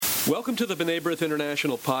Welcome to the B'nai B'rith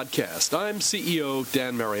International Podcast. I'm CEO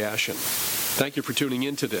Dan Mariaschin. Thank you for tuning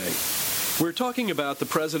in today. We're talking about the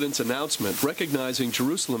President's announcement recognizing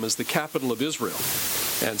Jerusalem as the capital of Israel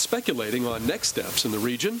and speculating on next steps in the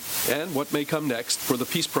region and what may come next for the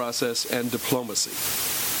peace process and diplomacy.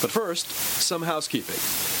 But first, some housekeeping.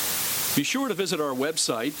 Be sure to visit our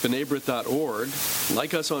website, bnaibrith.org,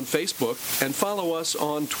 like us on Facebook, and follow us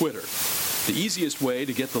on Twitter. The easiest way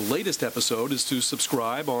to get the latest episode is to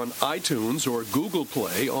subscribe on iTunes or Google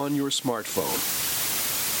Play on your smartphone.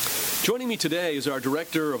 Joining me today is our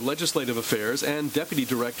Director of Legislative Affairs and Deputy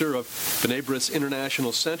Director of B'nai B'rith's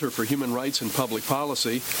International Center for Human Rights and Public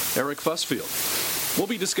Policy, Eric Fusfield. We'll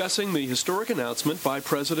be discussing the historic announcement by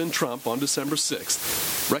President Trump on December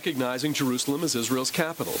 6th, recognizing Jerusalem as Israel's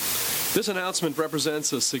capital. This announcement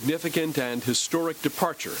represents a significant and historic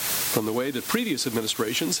departure from the way that previous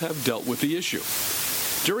administrations have dealt with the issue.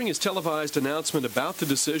 During his televised announcement about the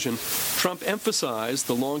decision, Trump emphasized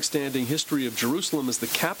the long-standing history of Jerusalem as the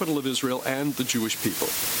capital of Israel and the Jewish people.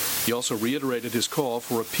 He also reiterated his call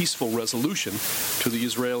for a peaceful resolution to the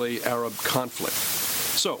Israeli-Arab conflict.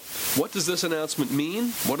 So, what does this announcement mean?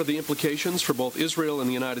 What are the implications for both Israel and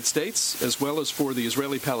the United States, as well as for the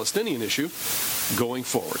Israeli-Palestinian issue going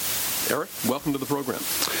forward? Eric, welcome to the program.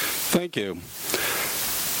 Thank you.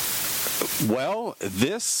 Well,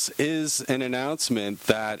 this is an announcement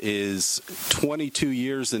that is 22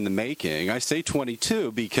 years in the making. I say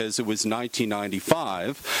 22 because it was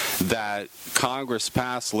 1995 that Congress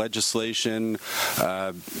passed legislation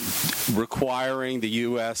requiring the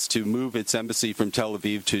U.S. to move its embassy from Tel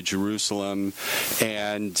Aviv to Jerusalem,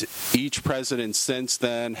 and each president since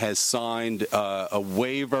then has signed a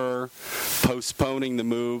waiver postponing the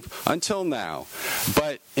move until now.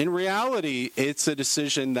 But in reality, it's a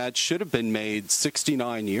decision that should have been made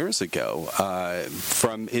 69 years ago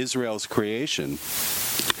from Israel's creation.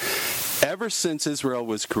 Ever since Israel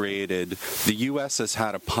was created, the U.S. has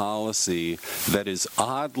had a policy that is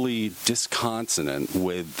oddly disconsonant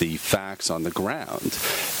with the facts on the ground.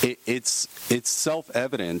 It's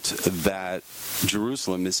self-evident that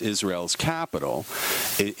Jerusalem is Israel's capital.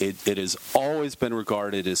 It has always been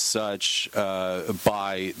regarded as such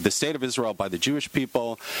by the state of Israel, by the Jewish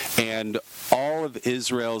people, and all of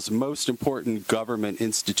Israel's most important government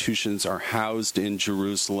institutions are housed in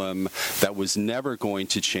Jerusalem. That was never going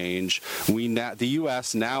to change. The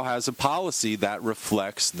U.S. now has a policy that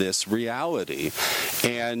reflects this reality.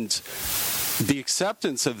 And the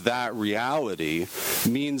acceptance of that reality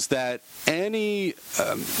means that any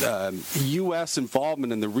U.S.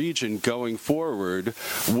 involvement in the region going forward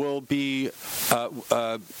will be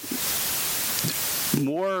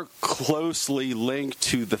more closely linked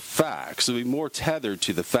to the facts, it'll be more tethered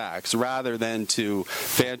to the facts rather than to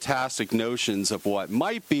fantastic notions of what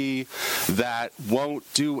might be that won't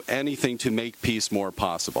do anything to make peace more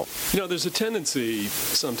possible. You know, there's a tendency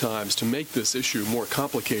sometimes to make this issue more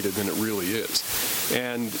complicated than it really is.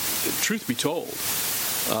 And truth be told,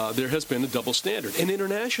 there has been a double standard, an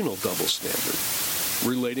international double standard,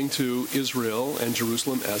 relating to Israel and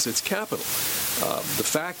Jerusalem as its capital. The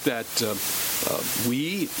fact that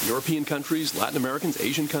we, European countries, Latin Americans,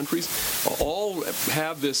 Asian countries, all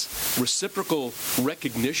have this reciprocal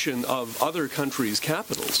recognition of other countries'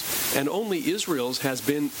 capitals, and only Israel's has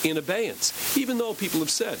been in abeyance, even though people have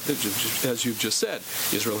said, as you've just said,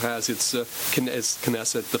 Israel has its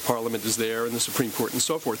Knesset, the parliament is there, and the Supreme Court, and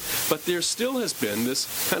so forth. But there still has been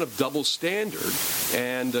this kind of double standard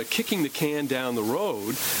and kicking the can down the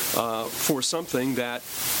road for something that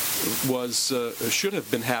should have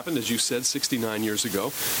been happened, as you said, 69 years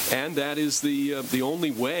ago, and that is the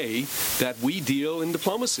only way that we deal in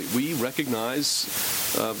diplomacy. We recognize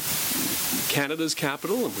Canada's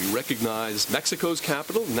capital, and we recognize Mexico's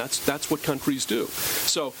capital, and that's what countries do.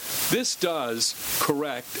 So this does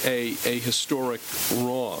correct a historic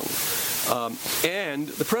wrong, and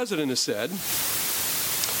the president has said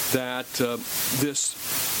that this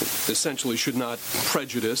essentially should not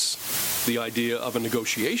prejudice the idea of a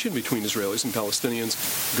negotiation between Israelis and Palestinians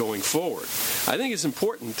going forward. I think it's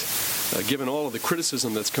important, given all of the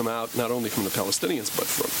criticism that's come out, not only from the Palestinians, but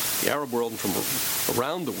from the Arab world and from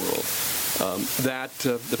around the world, that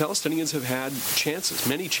the Palestinians have had chances,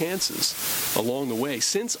 many chances along the way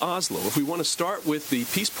since Oslo. If we want to start with the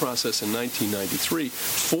peace process in 1993,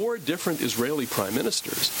 4 different Israeli prime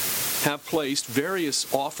ministers have placed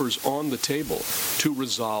various offers on the table to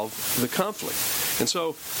resolve the conflict. And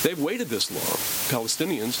so they've waited this long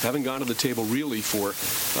Palestinians haven't gone to the table really for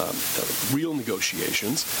real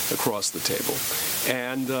negotiations across the table.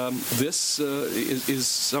 And this is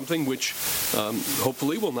something which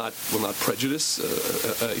hopefully will not prejudice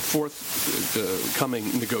a forthcoming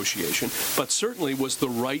negotiation, but certainly was the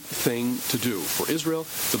right thing to do for Israel,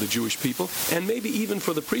 for the Jewish people, and maybe even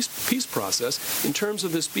for the peace process in terms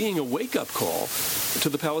of this being a wake-up call to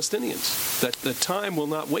the Palestinians, that the time will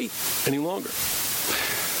not wait any longer.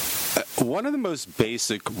 One of the most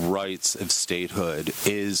basic rights of statehood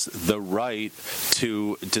is the right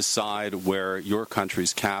to decide where your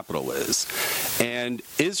country's capital is. And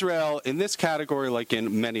Israel, in this category, like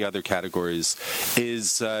in many other categories,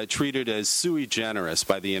 is treated as sui generis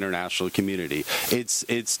by the international community.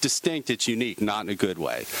 It's distinct, it's unique, not in a good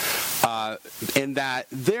way. In that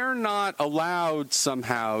they're not allowed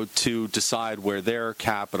somehow to decide where their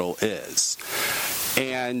capital is.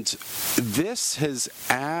 And this has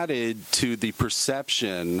added to the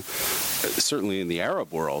perception, certainly in the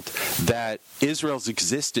Arab world, that Israel's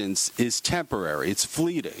existence is temporary. It's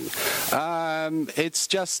fleeting. It's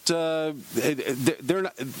just they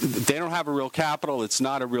don't have a real capital. It's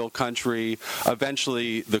not a real country.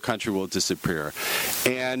 Eventually, the country will disappear.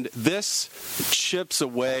 And this chips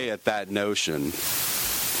away at that notion.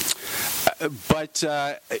 But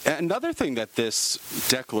another thing that this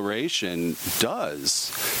declaration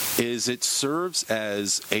does is it serves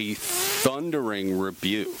as a thundering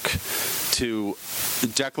rebuke to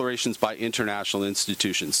declarations by international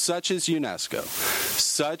institutions, such as UNESCO,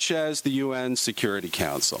 such as the UN Security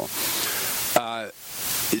Council.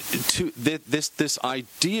 To this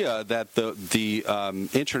idea that the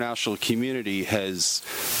international community has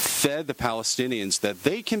fed the Palestinians that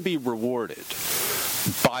they can be rewarded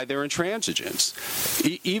by their intransigence,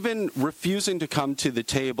 even refusing to come to the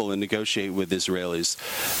table and negotiate with Israelis.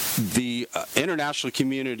 The international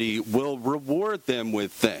community will reward them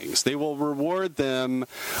with things. They will reward them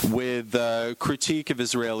with critique of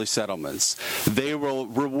Israeli settlements. They will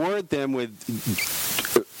reward them with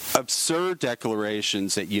absurd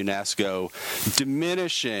declarations at UNESCO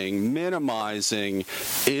minimizing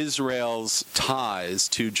Israel's ties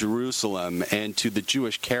to Jerusalem and to the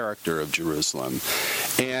Jewish character of Jerusalem.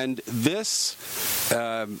 And this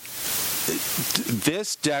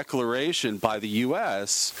declaration by the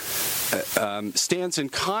U.S. Stands in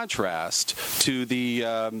contrast to the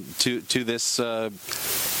to this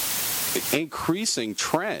increasing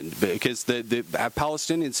trend, because the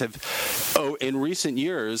Palestinians have, in recent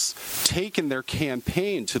years, taken their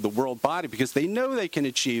campaign to the world body because they know they can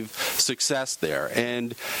achieve success there.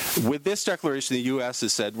 And with this declaration, the U.S.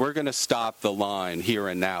 has said, we're going to stop the line here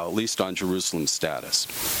and now, at least on Jerusalem's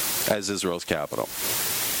status as Israel's capital.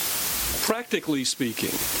 Practically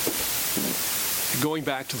speaking, going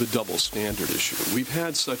back to the double standard issue, we've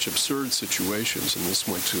had such absurd situations, and this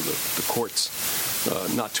went to the courts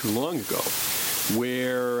not too long ago,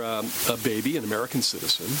 where a baby, an American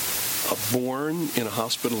citizen, born in a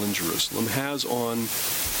hospital in Jerusalem, has on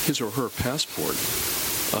his or her passport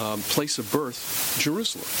place of birth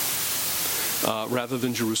Jerusalem, rather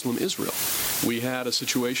than Jerusalem, Israel. We had a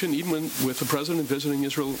situation, even with the president visiting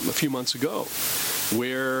Israel a few months ago,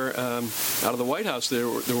 where out of the White House, there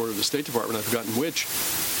were the State Department, I've forgotten which,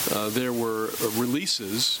 there were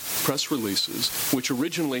press releases, which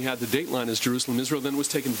originally had the dateline as Jerusalem, Israel, then was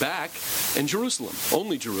taken back, and Jerusalem,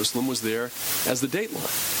 only Jerusalem, was there as the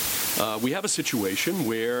dateline. We have a situation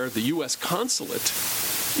where the U.S. consulate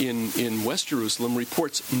in West Jerusalem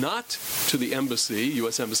reports not to the embassy,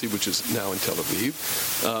 U.S. Embassy, which is now in Tel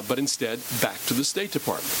Aviv, but instead back to the State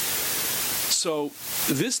Department. So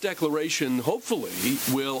this declaration hopefully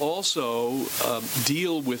will also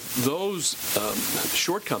deal with those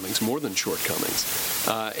shortcomings, more than shortcomings,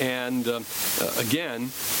 and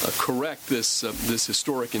again correct this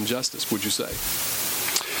historic injustice, would you say?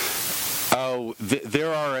 Oh,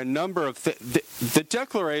 there are a number of the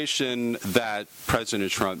declaration that President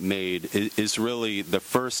Trump made is really the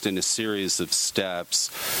first in a series of steps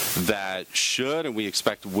that should, and we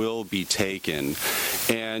expect will, be taken.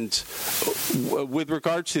 And with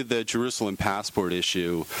regard to the Jerusalem passport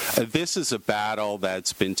issue, this is a battle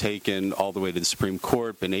that's been taken all the way to the Supreme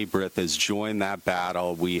Court. B'nai B'rith has joined that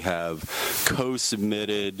battle. We have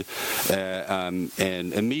co-submitted an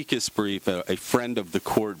amicus brief, a friend of the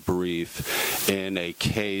court brief, in a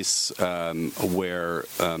case where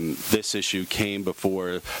this issue came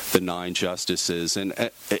before the 9 justices. And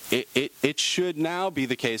it should now be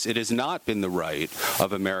the case. It has not been the right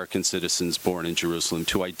of American citizens born in Jerusalem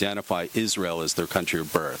to identify Israel as their country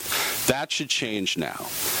of birth. That should change now.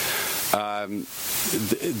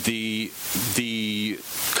 the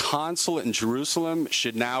consulate in Jerusalem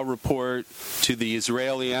should now report to the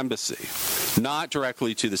Israeli embassy, not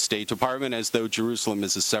directly to the State Department, as though Jerusalem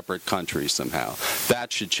is a separate country somehow.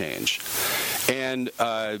 That should change. And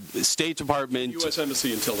State Department... U.S.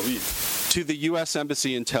 Embassy in Tel Aviv. To the U.S.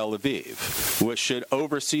 Embassy in Tel Aviv, which should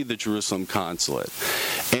oversee the Jerusalem consulate.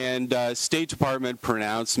 And State Department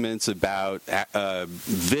pronouncements about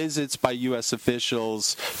visits by U.S.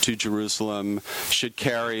 officials to Jerusalem should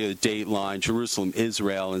carry a date line, Jerusalem,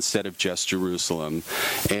 Israel, instead of just Jerusalem.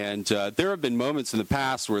 And there have been moments in the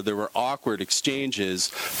past where there were awkward exchanges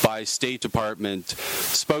by State Department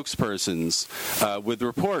spokespersons with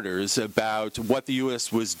reporters about what the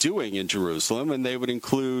U.S. was doing in Jerusalem, and they would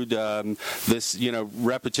include this,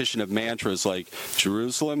 repetition of mantras like,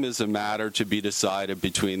 Jerusalem is a matter to be decided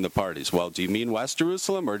between the parties. Well, do you mean West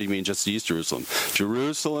Jerusalem, or do you mean just East Jerusalem?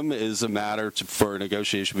 Jerusalem is a matter for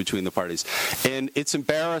negotiation between the parties. And it's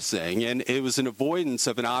embarrassing, and it was an avoidance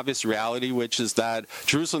of an obvious reality, which is that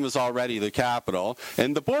Jerusalem is already the capital,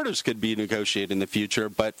 and the borders could be negotiated in the future,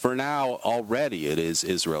 but for now, already it is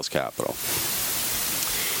Israel's capital.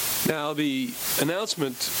 Now, the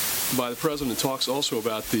announcement by the president talks also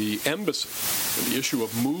about the embassy and the issue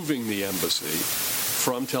of moving the embassy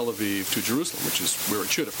from Tel Aviv to Jerusalem, which is where it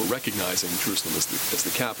should if we're recognizing Jerusalem as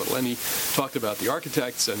the capital. And he talked about the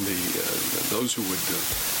architects and those who would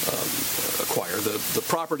acquire the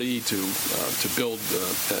property to build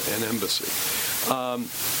an embassy.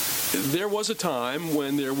 There was a time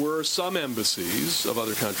when there were some embassies of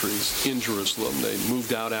other countries in Jerusalem. They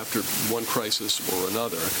moved out after one crisis or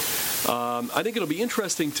another. I think it'll be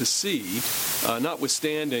interesting to see,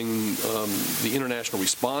 notwithstanding the international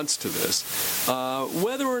response to this,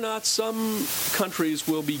 whether or not some countries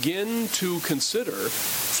will begin to consider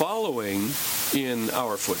following in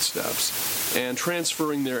our footsteps and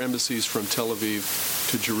transferring their embassies from Tel Aviv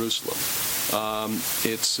to Jerusalem.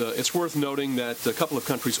 It's worth noting that a couple of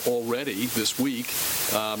countries already this week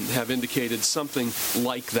have indicated something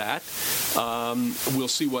like that. We'll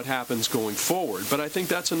see what happens going forward. But I think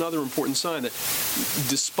that's another important sign that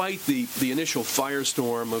despite the initial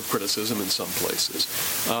firestorm of criticism in some places,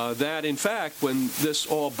 that in fact when this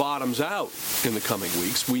all bottoms out in the coming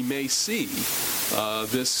weeks, we may see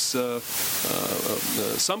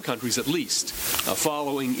some countries at least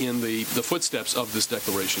following in the footsteps of this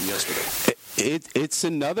declaration yesterday. It's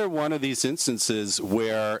another one of these instances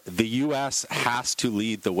where the U.S. has to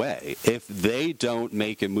lead the way. If they don't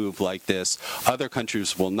make a move like this, other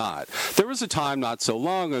countries will not. There was a time not so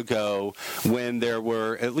long ago when there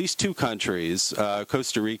were at least two countries,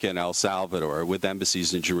 Costa Rica and El Salvador, with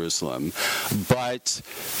embassies in Jerusalem. But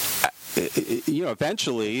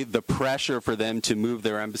eventually the pressure for them to move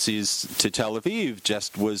their embassies to Tel Aviv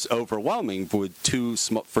just was overwhelming for two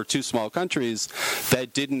small countries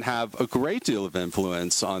that didn't have a great deal of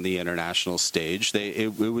influence on the international stage.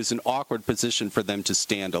 It was an awkward position for them to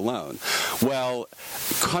stand alone. Well,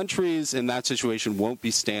 countries in that situation won't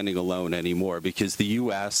be standing alone anymore because the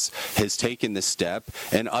U.S. has taken this step,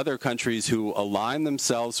 and other countries who align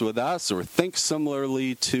themselves with us or think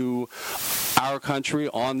similarly to our country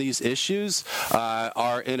on these issues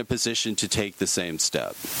are in a position to take the same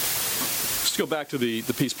step. Let's go back to the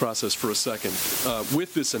peace process for a second.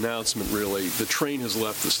 With this announcement, really, the train has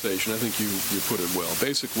left the station. I think you put it well.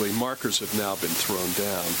 Basically, markers have now been thrown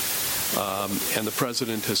down. And the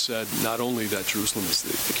president has said not only that Jerusalem is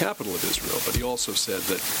the capital of Israel, but he also said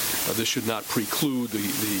that this should not preclude the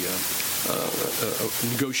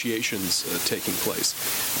negotiations taking place.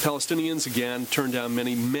 Palestinians, again, turned down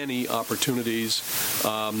many opportunities.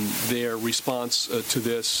 Their response to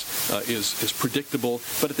this is predictable.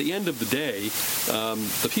 But at the end of the day,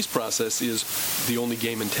 the peace process is the only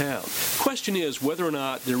game in town. The question is whether or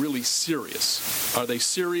not they're really serious. Are they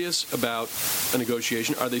serious about a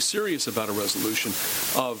negotiation? Are they serious about a resolution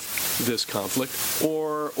of this conflict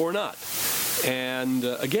or not? And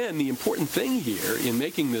again, the important thing here in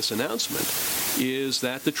making this announcement is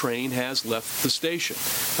that the train has left the station.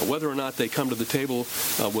 Now, whether or not they come to the table,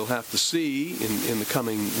 we'll have to see in the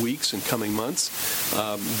coming weeks and coming months.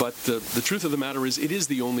 But the truth of the matter is it is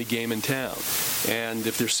the only game in town. And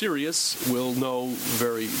if they're serious, we'll know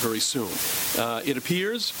very, very soon. It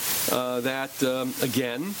appears that,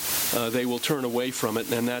 again, they will turn away from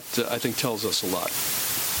it, and that, I think, tells us a lot.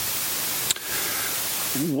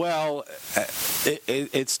 Well,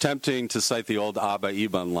 it's tempting to cite the old Abba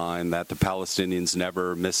Eban line that the Palestinians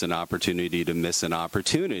never miss an opportunity to miss an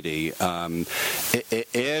opportunity.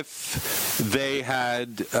 If they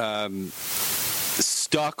had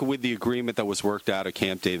stuck with the agreement that was worked out at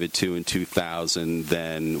Camp David II in 2000,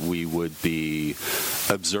 then we would be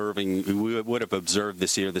we would have observed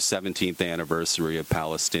this year the 17th anniversary of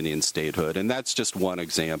Palestinian statehood. And that's just one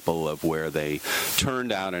example of where they turned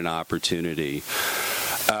down an opportunity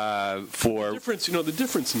for... The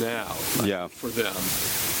difference now for them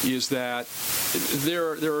is that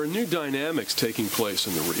there are new dynamics taking place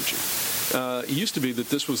in the region. It used to be that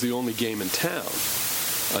this was the only game in town.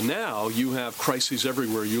 Now you have crises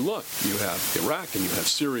everywhere you look. You have Iraq and you have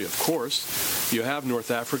Syria, of course. You have North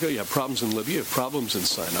Africa. You have problems in Libya. You have problems in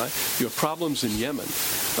Sinai. You have problems in Yemen.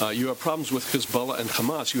 You have problems with Hezbollah and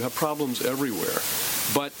Hamas. You have problems everywhere.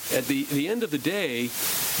 But at the end of the day,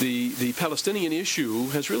 the Palestinian issue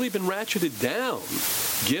has really been ratcheted down,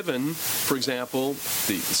 given, for example,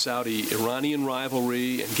 the Saudi-Iranian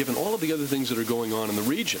rivalry and given all of the other things that are going on in the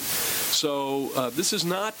region. So this is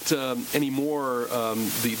not anymore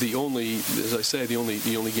the only, as I say, the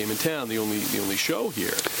only game in town, the only show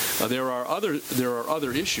here. There are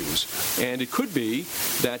other issues, and it could be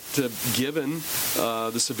that given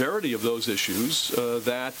the severity of those issues,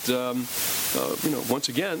 that once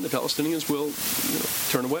again the Palestinians will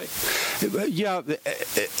turn away. Yeah,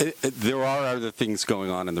 there are other things going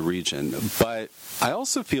on in the region, but I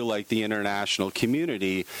also feel like the international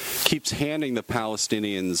community keeps handing the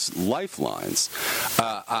Palestinians lifelines.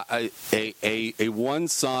 A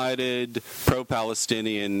one-sided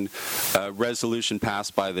pro-Palestinian resolution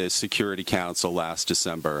passed by the Security Council last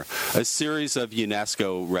December, a series of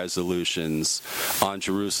UNESCO resolutions on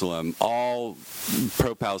Jerusalem, all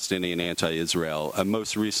pro-Palestinian, anti-Israel,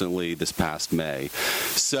 most recently this past May.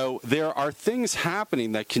 So there are things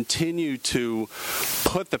happening that continue to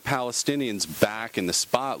put the Palestinians back in the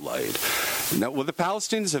spotlight. Now, what the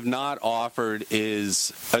Palestinians have not offered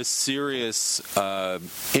is a serious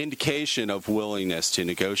indication of willingness to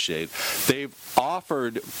negotiate. They've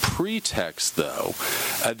offered pretext, though.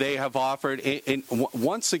 They have offered,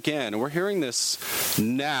 once again, we're hearing this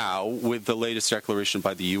now with the latest declaration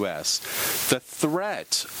by the U.S., the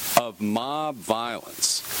threat of mob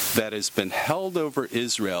violence that has been held over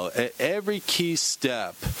Israel at every key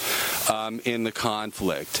step in the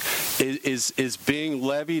conflict is being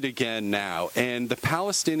levied again now. And the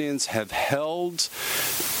Palestinians have held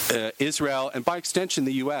Israel, and by extension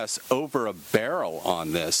the U.S., over a barrel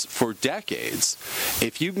on this for decades.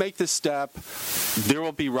 If you make this step, there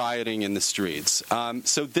will be rioting in the streets.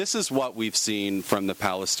 So this is what we've seen from the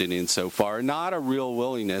Palestinians so far, not a real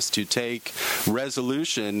willingness to take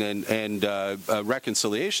resolution and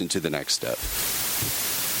reconciliation to the next step.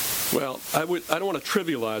 Well, I don't want to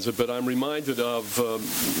trivialize it, but I'm reminded of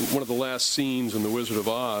one of the last scenes in The Wizard of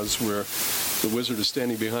Oz where the wizard is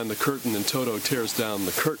standing behind the curtain and Toto tears down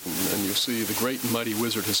the curtain, and you see the great and mighty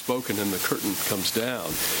wizard has spoken and the curtain comes down.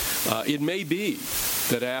 It may be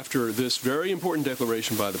that after this very important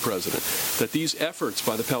declaration by the president, that these efforts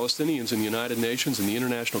by the Palestinians in the United Nations and the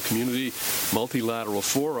international community, multilateral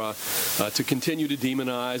fora, to continue to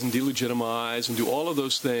demonize and delegitimize and do all of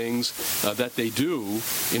those things that they do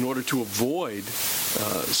in order to avoid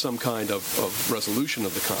some kind of resolution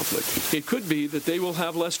of the conflict, it could be that they will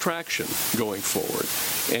have less traction going forward.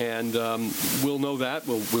 And we'll know that.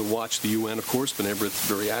 We'll watch the UN, of course. B'nai B'rith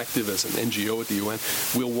very active as an NGO at the UN.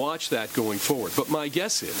 We'll watch that going forward. But my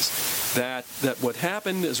guess is that what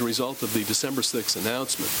happened as a result of the December 6th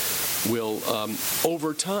announcement will,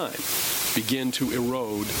 over time, begin to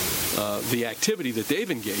erode the activity that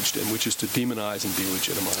they've engaged in, which is to demonize and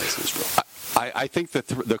delegitimize Israel. I think that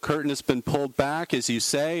the curtain has been pulled back, as you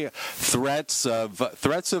say. Threats of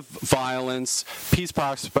violence, peace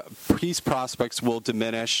prospects will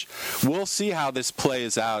diminish. We'll see how this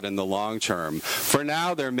plays out in the long term. For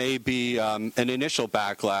now, there may be an initial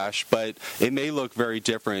backlash, but it may look very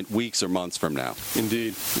different weeks or months from now.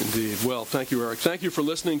 Indeed. Well, thank you, Eric. Thank you for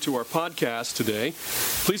listening to our podcast today.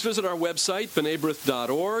 Please visit our website,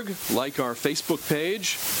 b'naibrith.org, like our Facebook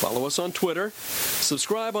page, follow us on Twitter,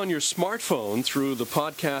 subscribe on your smartphone through the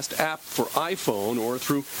podcast app for iPhone or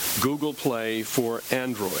through Google Play for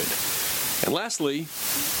Android. And lastly,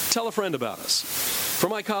 tell a friend about us. For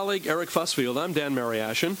my colleague Eric Fusfield, I'm Dan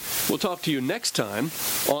Mariaschin. We'll talk to you next time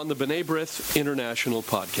on the B'nai B'rith International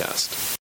Podcast.